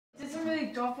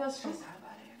don't feel stressed out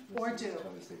about it. Or do.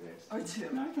 Or do.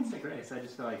 No, I can say grace. I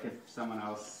just feel like if someone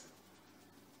else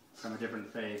from a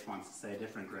different faith wants to say a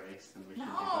different grace, then we should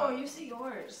do that. No, you say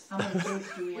yours. I'm going to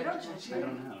do it. We don't judge you. I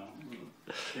don't know.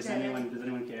 Does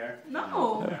anyone care? No.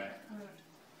 All right.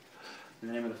 In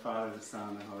the name of the Father, the Son,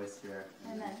 and the Holy Spirit.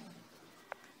 Amen.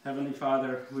 Heavenly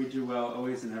Father, we do well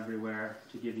always and everywhere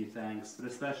to give you thanks, but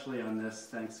especially on this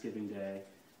Thanksgiving Day,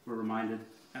 we're reminded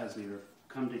as we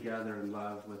come together in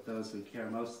love with those we care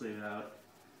mostly about,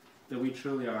 that we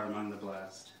truly are among the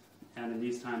blessed. And in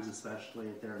these times especially,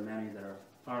 there are many that are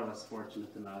far less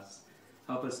fortunate than us.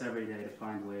 Help us every day to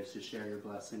find ways to share your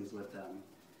blessings with them.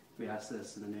 We ask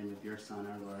this in the name of your Son,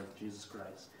 our Lord, Jesus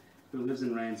Christ, who lives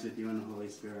and reigns with you in the Holy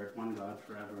Spirit, one God,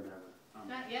 forever and ever. Amen.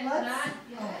 Not yet, not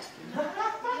yet.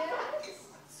 Yes.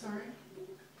 Sorry.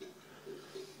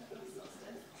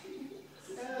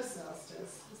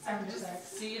 Solstice. I'm just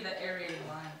see the aerating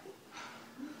line.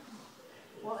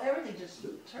 Well, everything just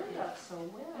turned out so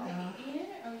well. Yeah.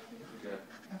 Good.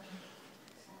 Okay.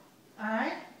 All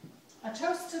right. A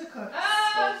toast to the cooks.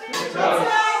 Oh, thank you.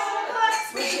 Toast.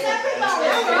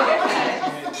 Everybody.